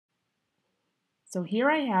So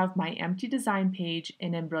here I have my empty design page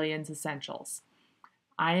in Embrilliance Essentials.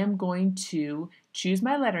 I am going to choose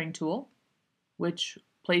my lettering tool, which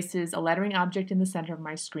places a lettering object in the center of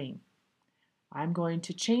my screen. I'm going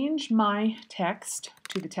to change my text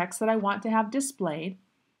to the text that I want to have displayed.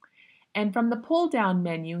 And from the pull-down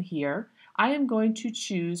menu here, I am going to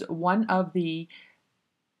choose one of the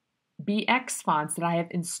BX fonts that I have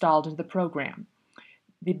installed into the program.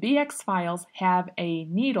 The BX files have a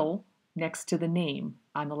needle next to the name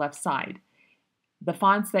on the left side. The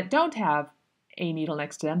fonts that don't have a needle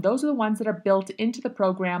next to them, those are the ones that are built into the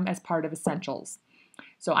program as part of Essentials.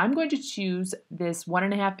 So I'm going to choose this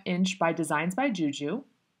 1.5 inch by Designs by Juju,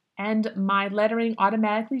 and my lettering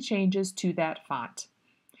automatically changes to that font.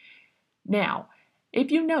 Now,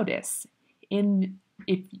 if you notice,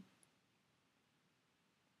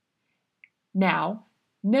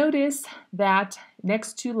 notice that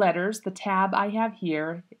next to letters, the tab I have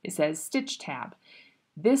here, it says Stitch tab.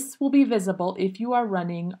 This will be visible if you are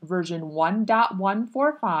running version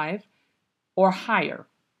 1.145 or higher.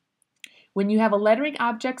 When you have a lettering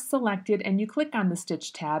object selected and you click on the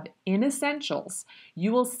Stitch tab in Essentials,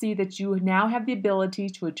 you will see that you now have the ability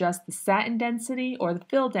to adjust the satin density or the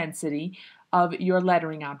fill density of your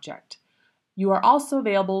lettering object. You are also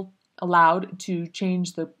allowed to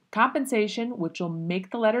change the compensation, which will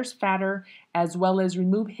make the letters fatter, as well as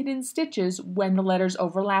remove hidden stitches when the letters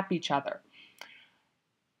overlap each other.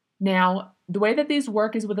 Now, the way that these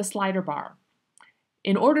work is with a slider bar.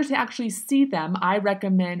 In order to actually see them,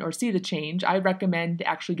 see the change, I recommend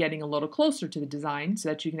actually getting a little closer to the design so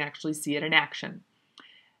that you can actually see it in action.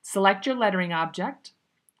 Select your lettering object,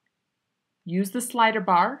 use the slider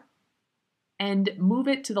bar, and move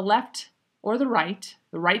it to the left or the right.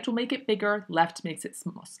 The right will make it bigger, left makes it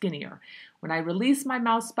skinnier. When I release my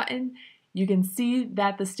mouse button, you can see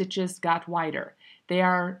that the stitches got wider. They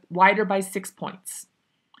are wider by 6 points.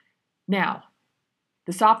 Now,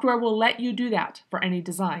 the software will let you do that for any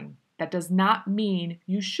design. That does not mean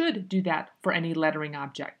you should do that for any lettering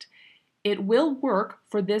object. It will work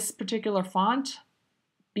for this particular font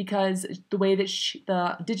because the way that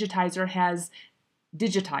the digitizer has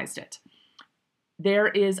digitized it. There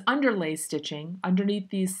is underlay stitching underneath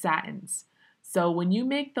these satins. So when you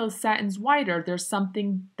make those satins wider, there's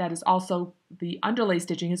something that is also, the underlay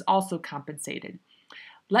stitching is also compensated.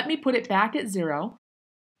 Let me put it back at 0.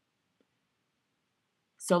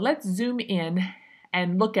 So let's zoom in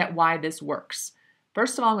and look at why this works.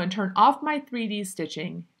 First of all, I'm going to turn off my 3D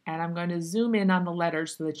stitching and I'm going to zoom in on the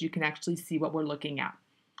letters so that you can actually see what we're looking at.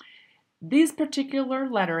 These particular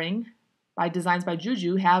lettering by Designs by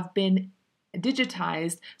Juju have been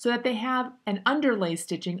digitized so that they have an underlay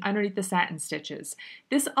stitching underneath the satin stitches.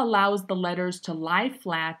 This allows the letters to lie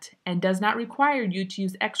flat and does not require you to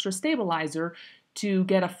use extra stabilizer to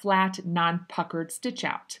get a flat, non-puckered stitch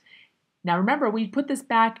out. Now remember, we put this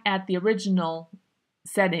back at the original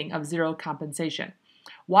setting of 0 compensation.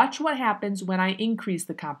 Watch what happens when I increase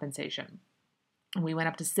the compensation. And we went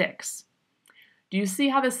up to 6. Do you see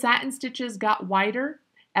how the satin stitches got wider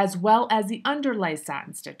as well as the underlay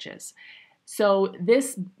satin stitches? So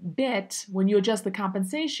this bit, when you adjust the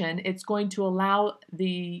compensation, it's going to allow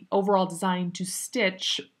the overall design to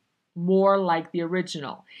stitch more like the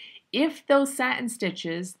original. If those satin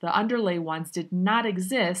stitches, the underlay ones, did not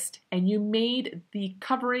exist and you made the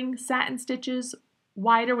covering satin stitches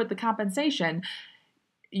wider with the compensation,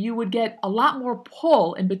 you would get a lot more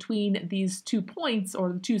pull in between these 2 points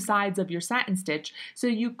or the 2 sides of your satin stitch, so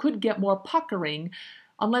you could get more puckering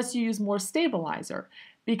unless you use more stabilizer,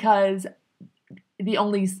 because the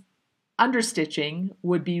only understitching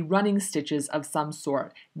would be running stitches of some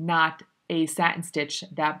sort, not a satin stitch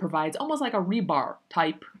that provides almost like a rebar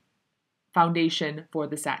type foundation for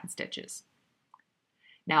the satin stitches.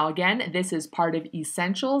 Now again, this is part of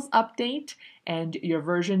Essentials update and your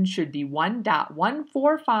version should be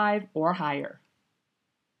 1.145 or higher.